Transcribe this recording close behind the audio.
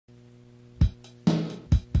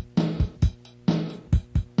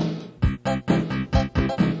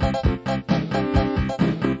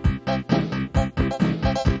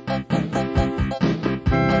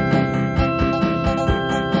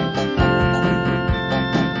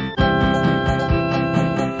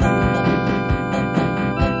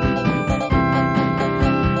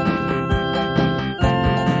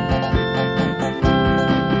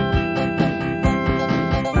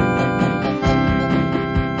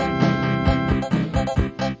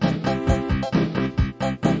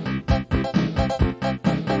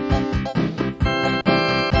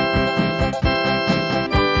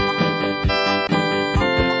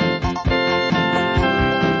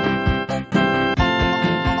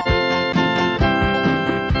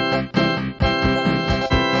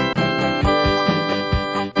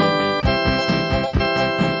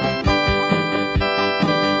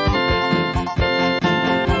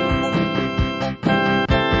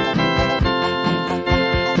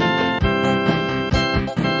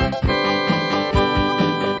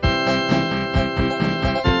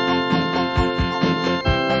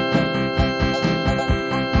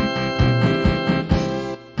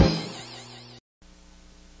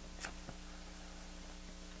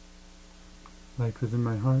Light within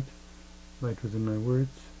my heart, light within my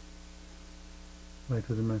words, light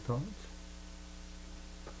within my thoughts.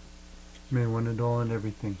 May one and all and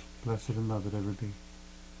everything, blessed and loved ever be.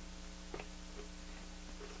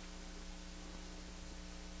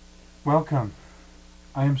 Welcome.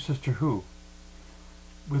 I am Sister Who.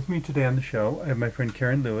 With me today on the show, I have my friend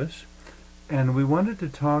Karen Lewis, and we wanted to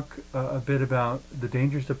talk a bit about the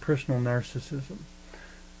dangers of personal narcissism,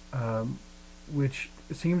 which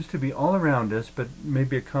seems to be all around us, but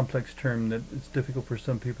maybe a complex term that it's difficult for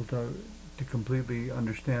some people to completely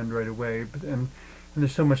understand right away. And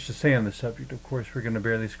there's so much to say on the subject. Of course, we're going to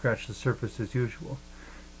barely scratch the surface as usual.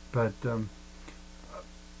 But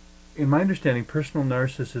in my understanding, personal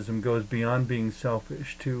narcissism goes beyond being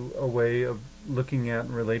selfish to a way of looking at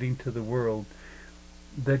and relating to the world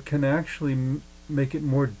that can actually make it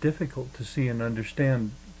more difficult to see and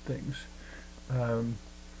understand things.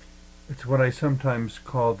 It's what I sometimes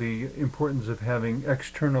call the importance of having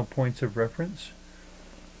external points of reference,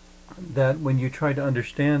 that when you try to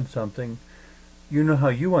understand something, you know how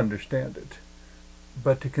you understand it,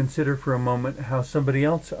 but to consider for a moment how somebody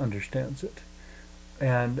else understands it.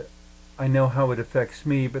 And I know how it affects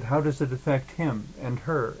me, but how does it affect him and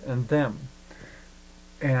her and them?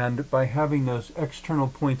 And by having those external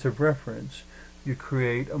points of reference, you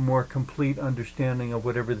create a more complete understanding of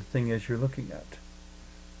whatever the thing is you're looking at.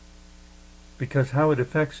 Because how it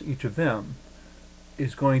affects each of them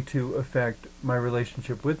is going to affect my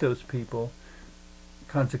relationship with those people,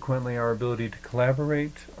 consequently our ability to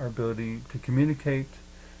collaborate, our ability to communicate,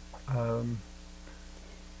 and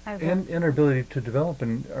our ability to develop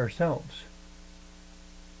in ourselves.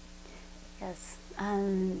 Yes.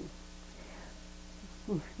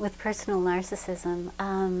 With personal narcissism,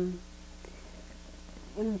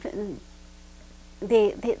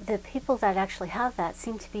 the people that actually have that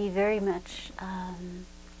seem to be very much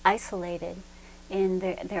isolated in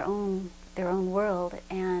their own world,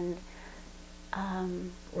 and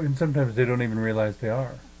sometimes they don't even realize they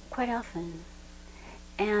are. Quite often.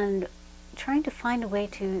 And trying to find a way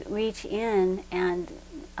to reach in and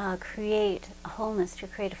create a wholeness, to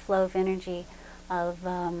create a flow of energy of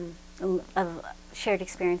shared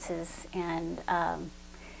experiences and,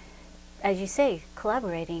 as you say,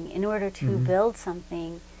 collaborating in order to build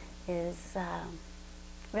something is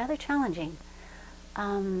rather challenging.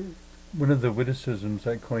 One of the witticisms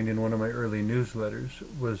I coined in one of my early newsletters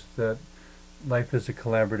was that life is a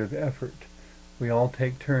collaborative effort. We all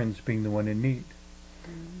take turns being the one in need.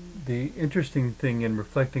 The interesting thing in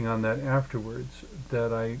reflecting on that afterwards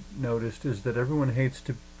that I noticed is that everyone hates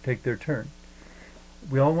to take their turn.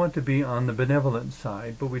 We all want to be on the benevolent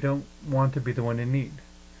side, but we don't want to be the one in need.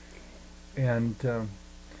 And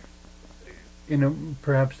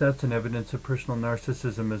perhaps that's an evidence of personal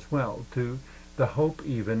narcissism as well, to the hope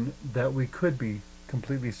even that we could be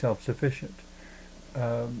completely self-sufficient.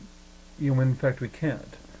 When in fact we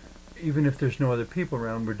can't. Even if there's no other people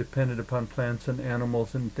around, we're dependent upon plants and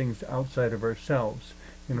animals and things outside of ourselves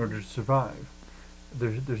in order to survive.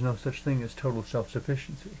 There's no such thing as total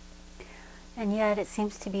self-sufficiency. And yet it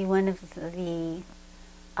seems to be one of the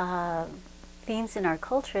themes in our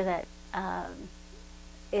culture that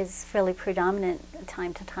is fairly predominant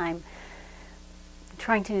time to time,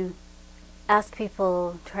 trying to ask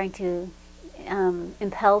people, trying to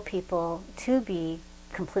impel people to be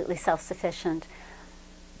completely self-sufficient.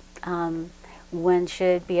 One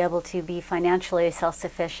should be able to be financially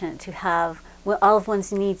self-sufficient, to have all of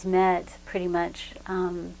one's needs met pretty much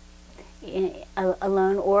alone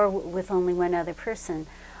or with only one other person.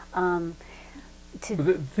 But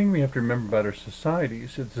the thing we have to remember about our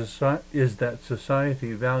societies is that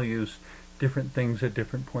society values different things at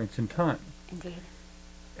different points in time. Indeed.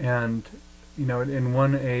 And, in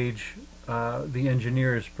one age, the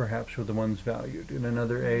engineers perhaps were the ones valued. In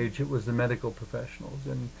another age, it was the medical professionals.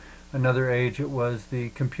 In another age, it was the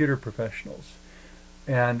computer professionals.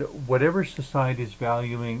 And whatever society is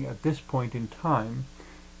valuing at this point in time,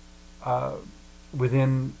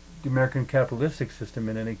 within the American capitalistic system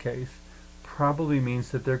in any case, probably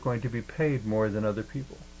means that they're going to be paid more than other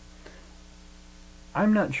people.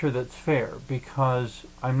 I'm not sure that's fair, because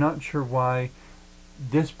I'm not sure why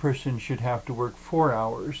this person should have to work 4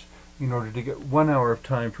 hours in order to get 1 hour of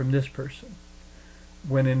time from this person,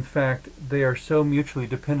 when in fact they are so mutually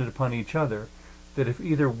dependent upon each other that if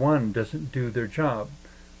either one doesn't do their job,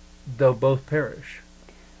 they'll both perish.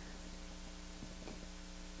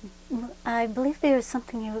 I believe there was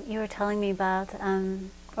something you were telling me about,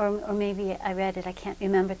 or maybe I read it, I can't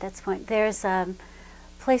remember at this point. There's a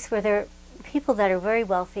place where there are people that are very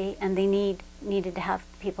wealthy and they needed to have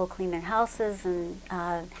people clean their houses and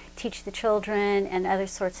teach the children and other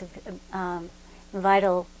sorts of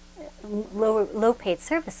vital, low-paid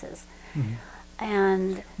services. Mhm.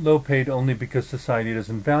 And Low paid only because society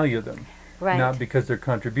doesn't value them, right, not because their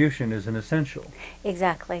contribution isn't essential.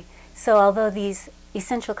 exactly. So although these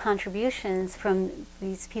essential contributions from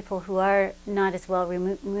these people who are not as well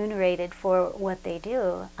remunerated for what they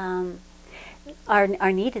do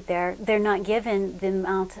are needed there, they're not given the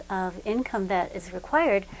amount of income that is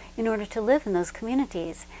required in order to live in those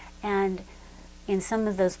communities. And in some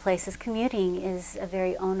of those places, commuting is a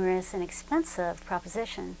very onerous and expensive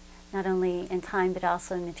proposition, not only in time but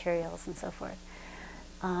also in materials and so forth.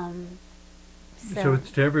 So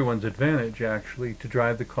it's to everyone's advantage, actually, to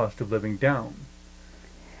drive the cost of living down,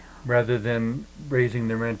 rather than raising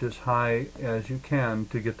the rent as high as you can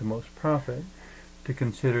to get the most profit, to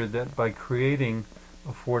consider that by creating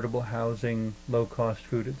affordable housing, low-cost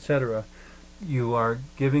food, etc., you are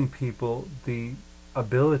giving people the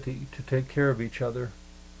ability to take care of each other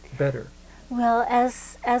better. Well,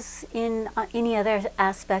 as in any other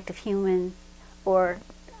aspect of human, or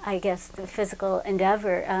I guess the physical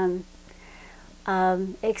endeavor,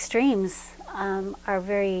 extremes are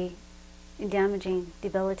very damaging,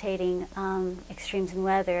 debilitating. Extremes in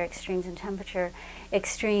weather, extremes in temperature,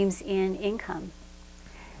 extremes in income.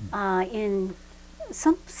 In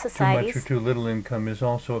some societies, Too much or too little income is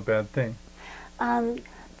also a bad thing.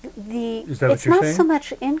 Is that what it's you're not saying? so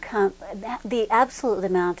much income, the absolute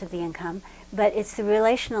amount of the income, but it's the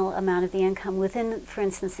relational amount of the income within, for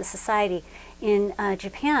instance, the society. In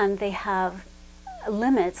Japan, they have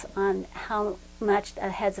limits on how much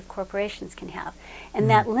heads of corporations can have, and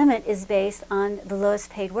that limit is based on the lowest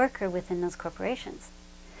paid worker within those corporations.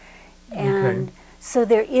 And Okay. so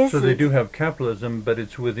there is. So they do have capitalism, but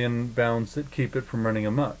it's within bounds that keep it from running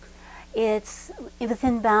amok. It's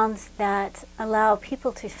within bounds that allow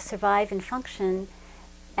people to survive and function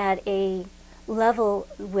at a level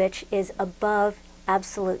which is above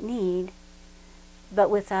absolute need, but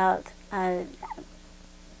without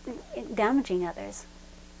damaging others.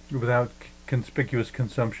 Without conspicuous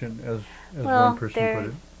consumption, as Well, one person put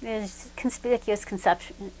it. there's conspicuous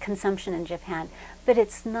consumption in Japan, but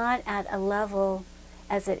it's not at a level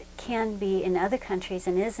as it can be in other countries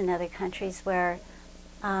and is in other countries where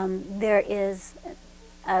there is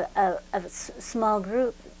a small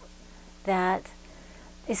group that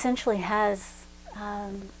essentially has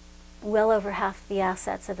well over half the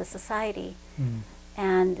assets of the society,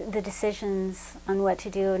 and the decisions on what to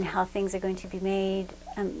do and how things are going to be made,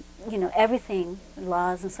 everything,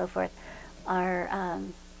 laws and so forth, are,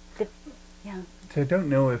 yeah. So I don't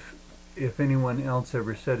know if anyone else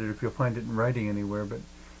ever said it, if you'll find it in writing anywhere,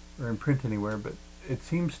 or in print anywhere, but it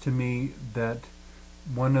seems to me that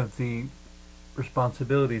one of the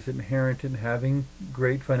responsibilities inherent in having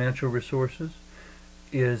great financial resources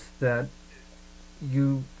is that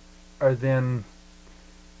you are then,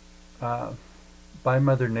 by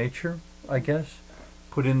Mother Nature, I guess,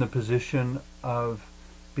 put in the position of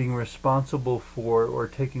being responsible for or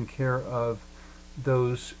taking care of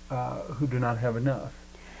those who do not have enough.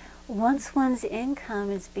 Once one's income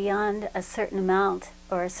is beyond a certain amount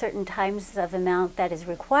or a certain times of amount that is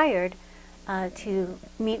required to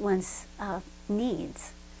meet one's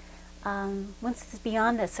needs, once it's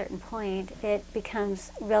beyond a certain point, it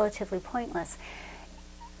becomes relatively pointless.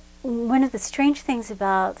 One of the strange things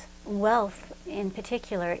about wealth in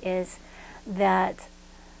particular is that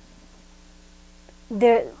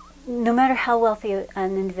no matter how wealthy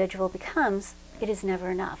an individual becomes, it is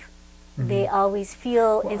never enough. Mm-hmm. They always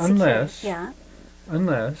feel insecure.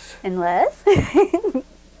 Unless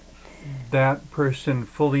that person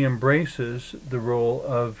fully embraces the role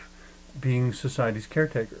of being society's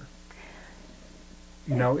caretaker.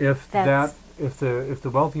 If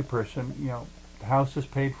the wealthy person, the house is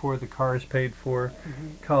paid for, the car is paid for,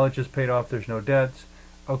 college is paid off, there's no debts.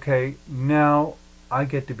 Okay, now I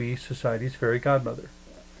get to be society's fairy godmother.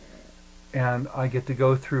 And I get to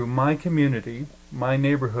go through my community, my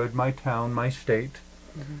neighborhood, my town, my state,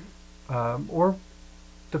 or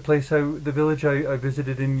the village I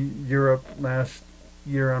visited in Europe last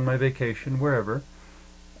year on my vacation, wherever,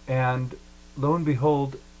 and lo and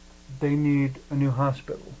behold, they need a new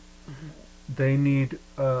hospital. They need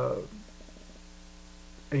a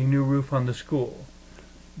new roof on the school.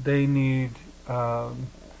 They need a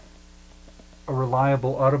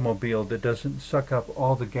reliable automobile that doesn't suck up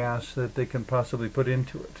all the gas that they can possibly put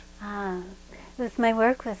into it. With my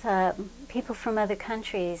work with people from other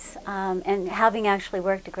countries, and having actually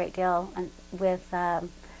worked a great deal with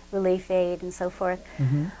relief aid and so forth,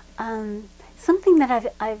 something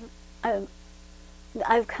that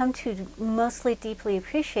I've come to mostly deeply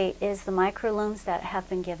appreciate is the microloans that have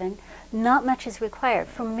been given. Not much is required.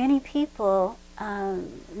 For many people,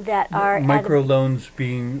 that are microloans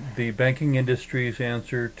being the banking industry's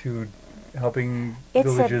answer to helping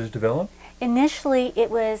villages develop? Initially, it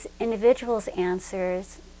was individuals'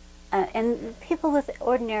 answers and people with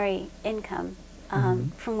ordinary income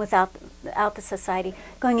from without the society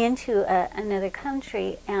going into another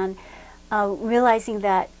country and realizing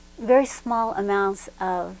that very small amounts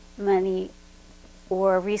of money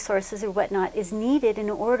or resources or whatnot is needed in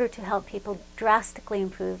order to help people drastically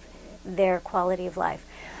improve their quality of life.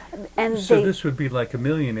 And so this would be like a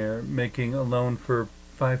millionaire making a loan for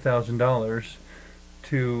 $5,000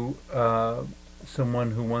 to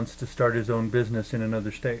someone who wants to start his own business in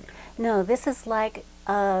another state. No, this is like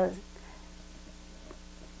a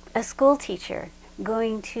school teacher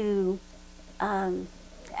going to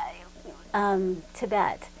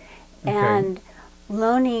Tibet and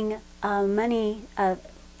loaning money,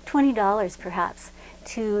 $20 perhaps,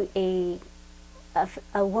 to a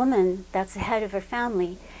woman that's the head of her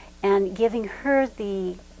family, and giving her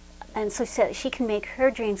and so she can make her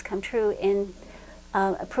dreams come true in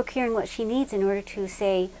procuring what she needs in order to,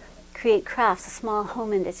 say, create crafts, a small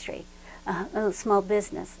home industry, a small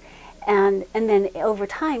business. And then over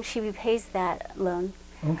time she repays that loan.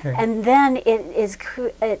 Okay. And then it is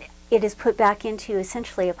put back into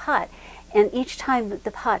essentially a pot. And each time that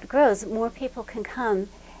the pot grows, more people can come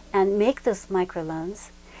and make those microloans.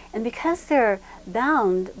 And because they're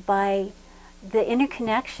bound by the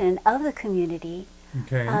interconnection of the community,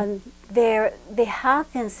 they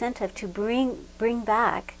have the incentive to bring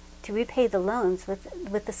back, to repay the loans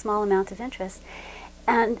with the small amount of interest.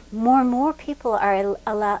 And more people are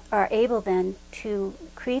able then to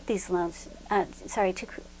create these loans,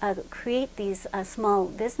 create these small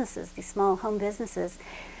businesses, these small home businesses,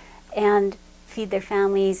 and feed their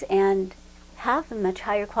families and have a much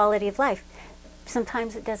higher quality of life.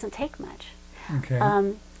 Sometimes it doesn't take much. Okay.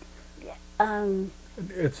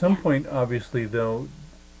 At some point, obviously, though,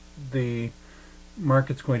 the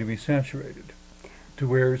market's going to be saturated to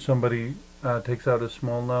where somebody takes out a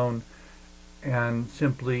small loan and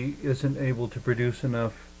simply isn't able to produce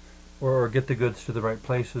enough or get the goods to the right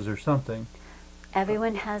places or something.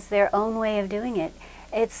 Everyone has their own way of doing it.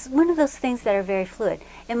 It's one of those things that are very fluid.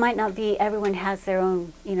 It might not be everyone has their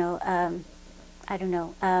own,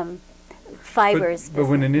 fibers. But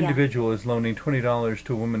when an individual is loaning $20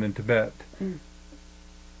 to a woman in Tibet,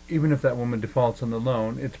 even if that woman defaults on the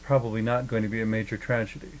loan, it's probably not going to be a major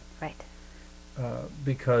tragedy. Right.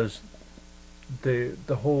 Because the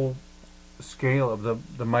whole scale of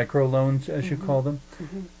the micro loans, as you call them,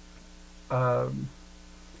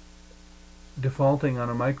 defaulting on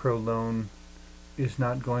a micro loan is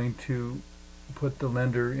not going to put the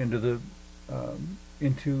lender into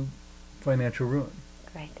financial ruin.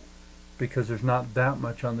 Right. Because there's not that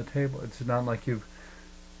much on the table. It's not like you've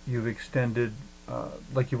extended,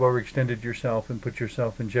 like you've overextended yourself and put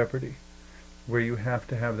yourself in jeopardy, where you have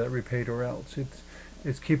to have that repaid or else.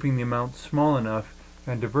 It's keeping the amount small enough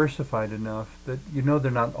and diversified enough that you know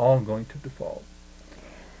they're not all going to default.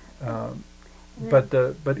 But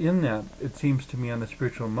in that, it seems to me on a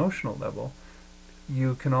spiritual emotional level,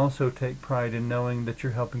 you can also take pride in knowing that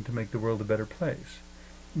you're helping to make the world a better place,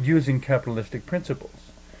 using capitalistic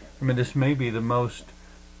principles. I mean, this may be the most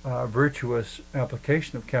virtuous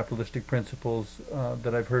application of capitalistic principles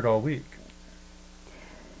that I've heard all week.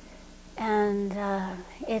 And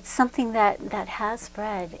it's something that has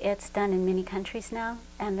spread. It's done in many countries now,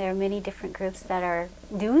 and there are many different groups that are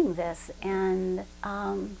doing this. And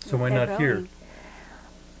so why not here?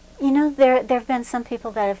 You know, there have been some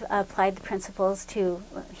people that have applied the principles to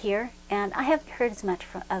here, and I haven't heard as much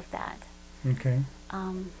of that. Okay.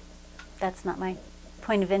 That's not my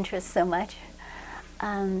point of interest so much.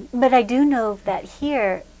 But I do know that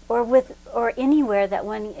here, or anywhere that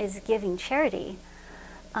one is giving charity,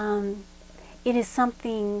 it is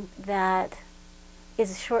something that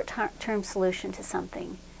is a short-term solution to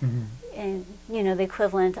something. And, the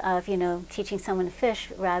equivalent of, teaching someone to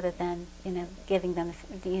fish rather than, giving them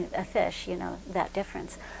a fish, that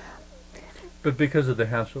difference. But because of the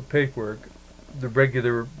hassle of paperwork, the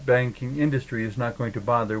regular banking industry is not going to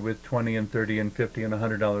bother with $20 and $30 and $50 and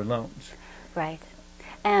 $100 loans. Right.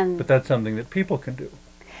 But that's something that people can do.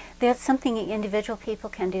 That's something individual people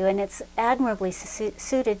can do, and it's admirably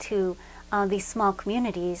suited to these small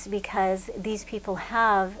communities because these people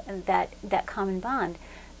have that common bond.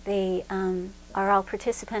 They are all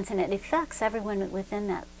participants, and it affects everyone within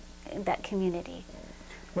that community.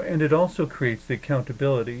 Well, and it also creates the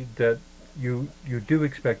accountability that you do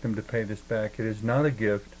expect them to pay this back. It is not a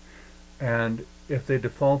gift, and if they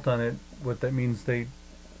default on it, what that means, they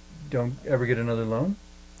don't ever get another loan?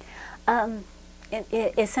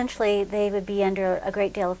 essentially they would be under a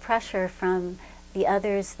great deal of pressure from the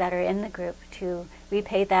others that are in the group to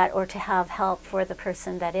repay that or to have help for the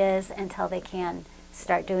person that is until they can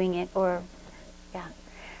start doing it, or yeah.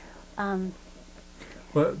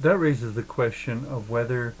 Well, that raises the question of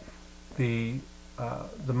whether the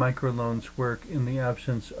microloans work in the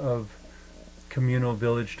absence of communal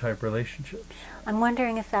village type relationships. I'm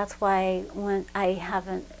wondering if that's why when I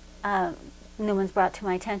haven't, no one's brought to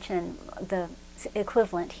my attention the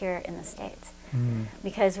equivalent here in the States,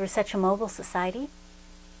 because we're such a mobile society.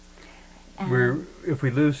 If we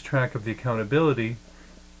lose track of the accountability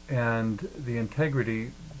and the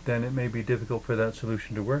integrity, then it may be difficult for that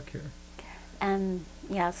solution to work here. And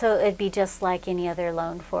yeah, so it'd be just like any other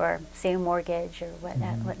loan for, say, a mortgage or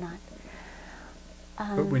whatnot.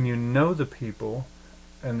 But when you know the people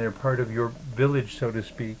and they're part of your village, so to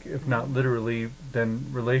speak, if not literally, then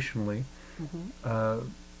relationally,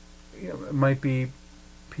 it might be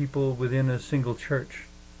people within a single church,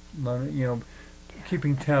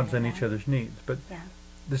 keeping tabs on each other's needs. But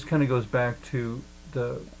this kind of goes back to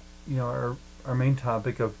our main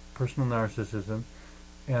topic of personal narcissism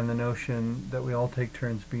and the notion that we all take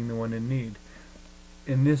turns being the one in need.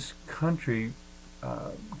 In this country,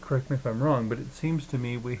 correct me if I'm wrong, but it seems to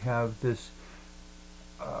me we have this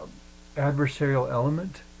adversarial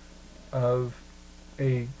element of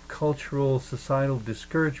a cultural, societal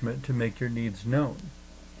discouragement to make your needs known.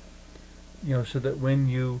 So that when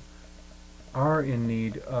you are in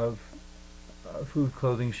need of food,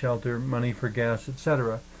 clothing, shelter, money for gas,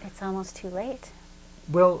 etc., it's almost too late.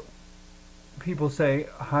 Well, people say,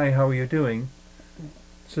 "Hi, how are you doing?"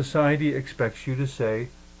 Society expects you to say,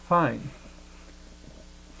 "Fine."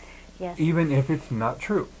 Yes. Even if it's not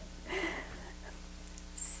true.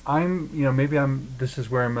 This is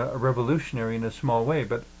where I'm a revolutionary in a small way,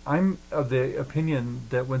 but I'm of the opinion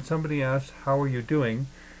that when somebody asks, "How are you doing?"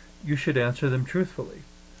 you should answer them truthfully.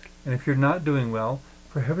 And if you're not doing well,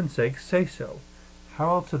 for heaven's sake, say so.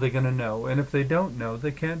 How else are they going to know? And if they don't know,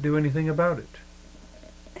 they can't do anything about it.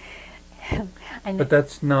 But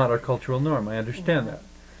that's not our cultural norm. I understand that.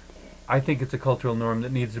 I think it's a cultural norm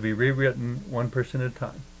that needs to be rewritten one person at a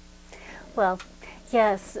time. Well,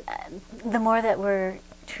 yes, the more that we're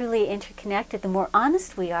truly interconnected, the more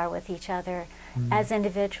honest we are with each other as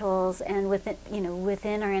individuals and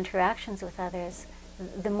within our interactions with others,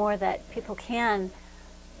 the more that people can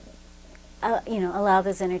allow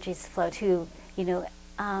those energies to flow to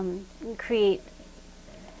create,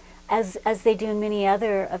 as they do in many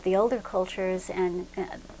other of the older cultures, and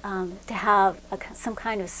to have some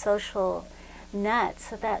kind of social net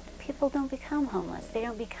so that people don't become homeless. They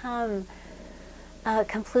don't become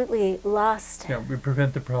completely lost. Yeah, we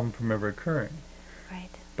prevent the problem from ever occurring. Right.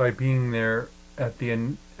 By being there at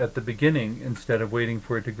the beginning instead of waiting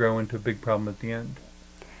for it to grow into a big problem at the end.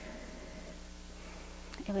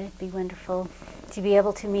 It would be wonderful to be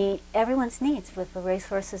able to meet everyone's needs with the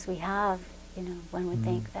resources we have. One would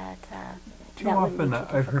think that too often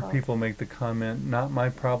I've heard people make the comment, "Not my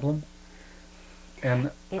problem,"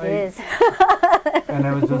 and it is. And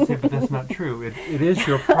I was going to say, but that's not true. It is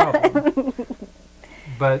your problem.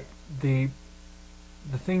 But the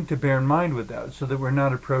thing to bear in mind with that, so that we're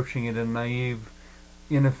not approaching it in a naive,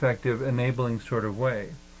 ineffective, enabling sort of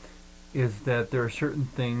way, is that there are certain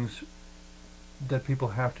things that people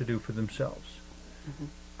have to do for themselves.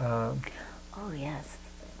 Oh, yes.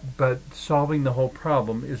 But solving the whole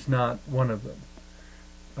problem is not one of them.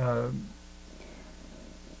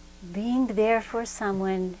 Being there for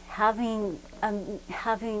someone, having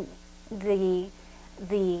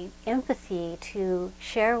the empathy to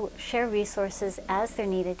share resources as they're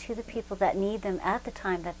needed to the people that need them at the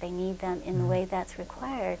time that they need them in the way that's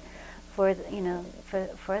required for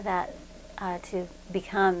that to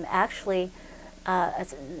become actually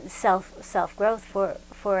self growth for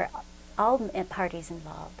all parties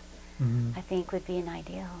involved. I think would be an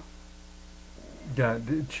ideal. Yeah,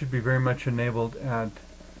 it should be very much enabled at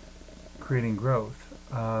creating growth,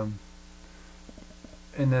 and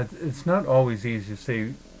that it's not always easy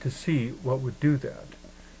to see what would do that.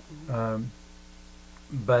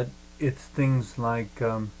 But it's things like,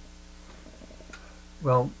 another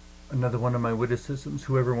one of my witticisms: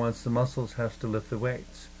 whoever wants the muscles has to lift the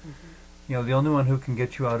weights. The only one who can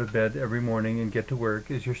get you out of bed every morning and get to work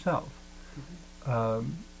is yourself.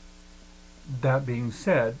 That being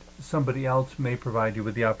said, somebody else may provide you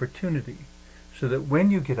with the opportunity so that when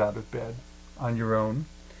you get out of bed on your own,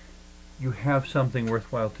 you have something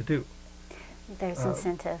worthwhile to do. There's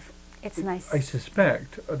incentive. It's nice. I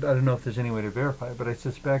suspect, I don't know if there's any way to verify it, but I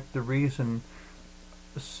suspect the reason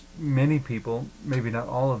many people, maybe not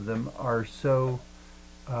all of them, are so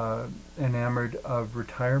enamored of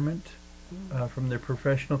retirement from their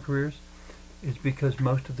professional careers is because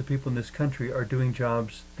most of the people in this country are doing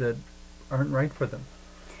jobs that aren't right for them.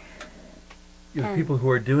 People who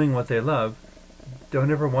are doing what they love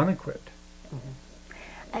don't ever want to quit.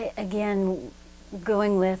 Again,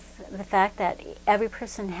 going with the fact that every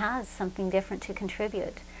person has something different to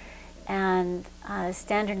contribute, and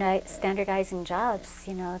standardizing jobs,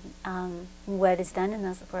 what is done in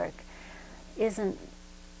those work isn't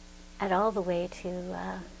at all the way to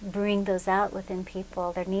bring those out within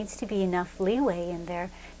people. There needs to be enough leeway in there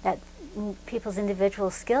that people's individual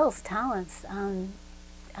skills, talents,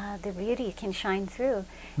 their beauty can shine through.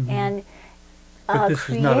 And but this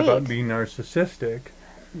is not about being narcissistic.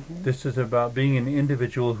 This is about being an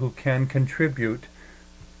individual who can contribute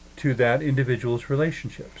to that individual's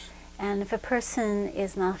relationships. And if a person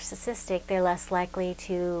is narcissistic, they're less likely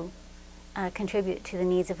to contribute to the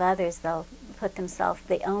needs of others. They'll put themselves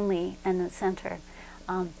the only in the center.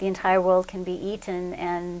 The entire world can be eaten,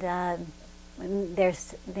 and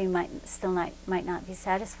they might not be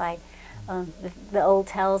satisfied. The old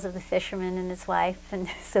tales of the fisherman and his wife and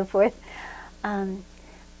so forth. The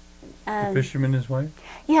fisherman and his wife?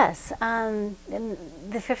 Yes, and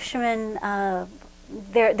the fisherman.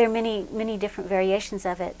 There are many different variations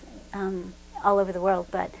of it all over the world,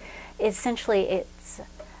 but essentially it's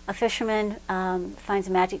a fisherman finds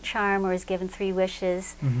a magic charm or is given 3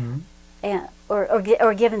 wishes,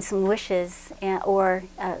 or given some wishes, or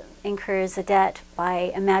incurs a debt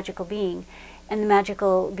by a magical being, and the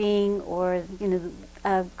magical being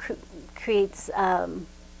creates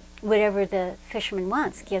whatever the fisherman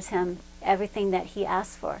wants, gives him everything that he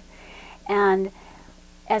asks for. And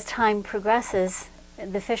as time progresses,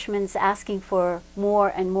 the fisherman's asking for more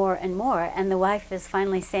and more and more, and the wife is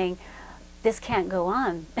finally saying, this can't go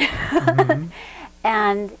on.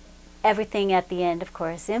 And everything at the end, of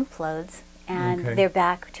course, implodes, and they're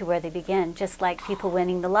back to where they began, just like people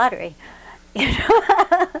winning the lottery.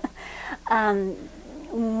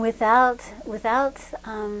 Without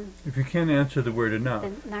if you can't answer the word enough.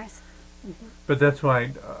 But that's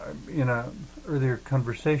why in an earlier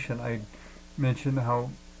conversation I mentioned how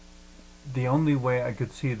the only way I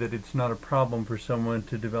could see that it's not a problem for someone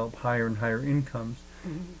to develop higher and higher incomes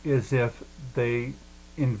is if they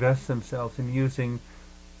invest themselves in using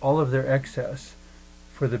all of their excess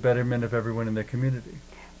for the betterment of everyone in their community.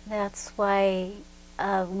 That's why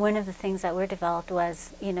one of the things that were developed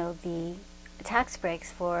was, the tax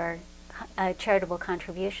breaks for charitable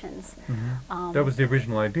contributions. That was the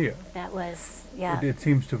original idea. That was, yeah. It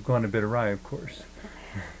seems to have gone a bit awry, of course.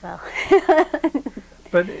 Well.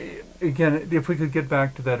 But again, if we could get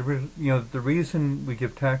back to that, the reason we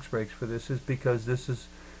give tax breaks for this is because this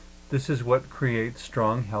is what creates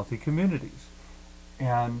strong, healthy communities.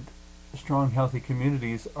 And strong, healthy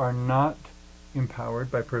communities are not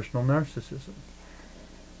empowered by personal narcissism.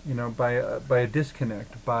 By a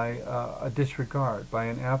disconnect, by a disregard, by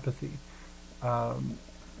an apathy.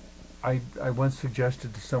 I once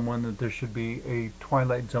suggested to someone that there should be a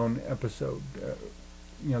Twilight Zone episode,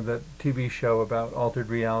 that TV show about altered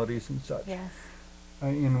realities and such, yes.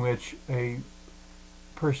 In which a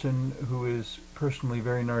person who is personally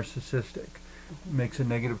very narcissistic makes a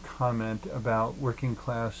negative comment about working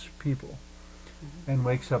class people and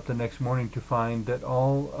wakes up the next morning to find that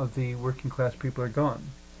all of the working class people are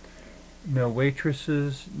gone. No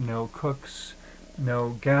waitresses, no cooks,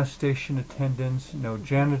 no gas station attendants, no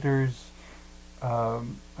janitors.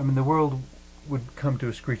 The world would come to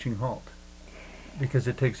a screeching halt because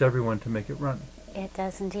it takes everyone to make it run. It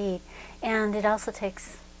does indeed. And it also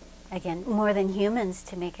takes, again, more than humans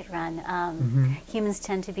to make it run. Humans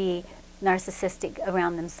tend to be narcissistic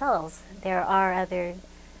around themselves. There are other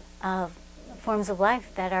forms of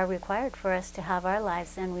life that are required for us to have our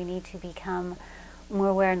lives, and we need to become more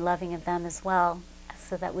aware and loving of them as well,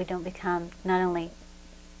 so that we don't become not only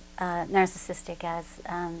narcissistic as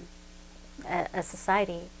a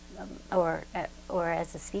society or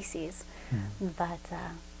as a species, but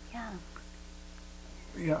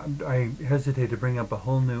Yeah, I hesitate to bring up a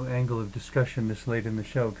whole new angle of discussion this late in the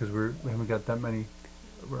show because we haven't got that many.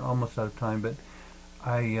 We're almost out of time, but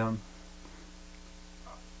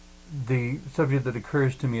the subject that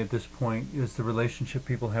occurs to me at this point is the relationship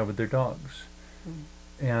people have with their dogs.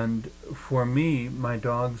 And for me, my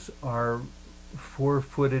dogs are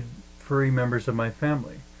 4-footed, furry members of my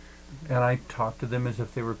family. And I talk to them as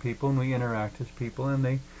if they were people, and we interact as people, and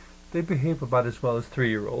they behave about as well as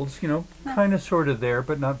 3-year-olds, kind of sort of there,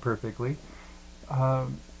 but not perfectly.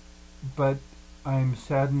 But I'm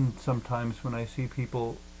saddened sometimes when I see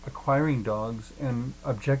people acquiring dogs and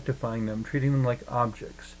objectifying them, treating them like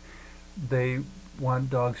objects. they want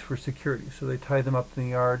dogs for security. So they tie them up in the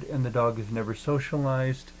yard, and the dog is never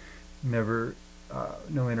socialized, never,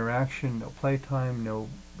 no interaction, no playtime, no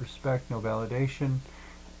respect, no validation.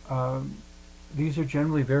 These are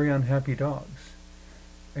generally very unhappy dogs.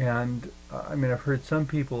 And I mean, I've heard some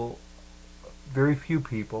people, very few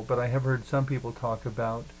people, but I have heard some people talk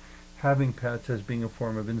about having pets as being a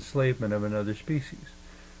form of enslavement of another species.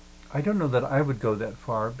 I don't know that I would go that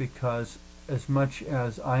far, because as much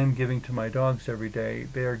as I am giving to my dogs every day,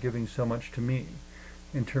 they are giving so much to me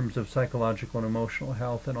in terms of psychological and emotional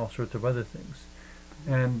health and all sorts of other things.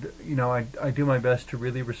 And, you know, I do my best to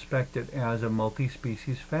really respect it as a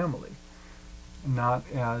multi-species family, not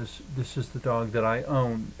as this is the dog that I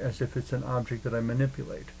own, as if it's an object that I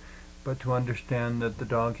manipulate, but to understand that the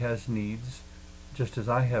dog has needs just as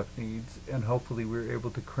I have needs, and hopefully we're able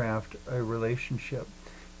to craft a relationship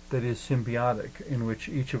that is symbiotic, in which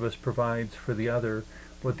each of us provides for the other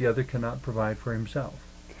what the other cannot provide for himself.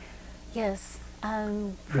 Yes.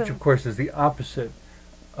 Which, of course, is the opposite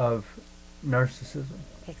of narcissism.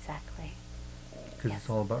 Exactly. Because Yes. it's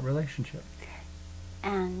all about relationship.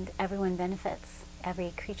 And everyone benefits.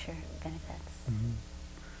 Every creature benefits.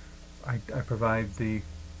 I provide the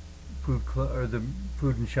or the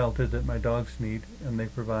food and shelter that my dogs need, and they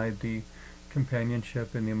provide the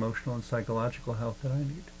companionship and the emotional and psychological health that I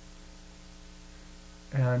need.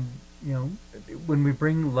 And, you know, when we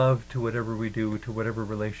bring love to whatever we do, to whatever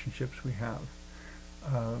relationships we have,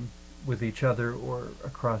 with each other or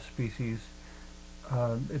across species,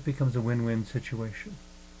 it becomes a win-win situation.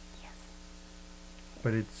 Yes.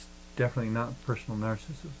 But it's definitely not personal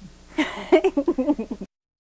narcissism.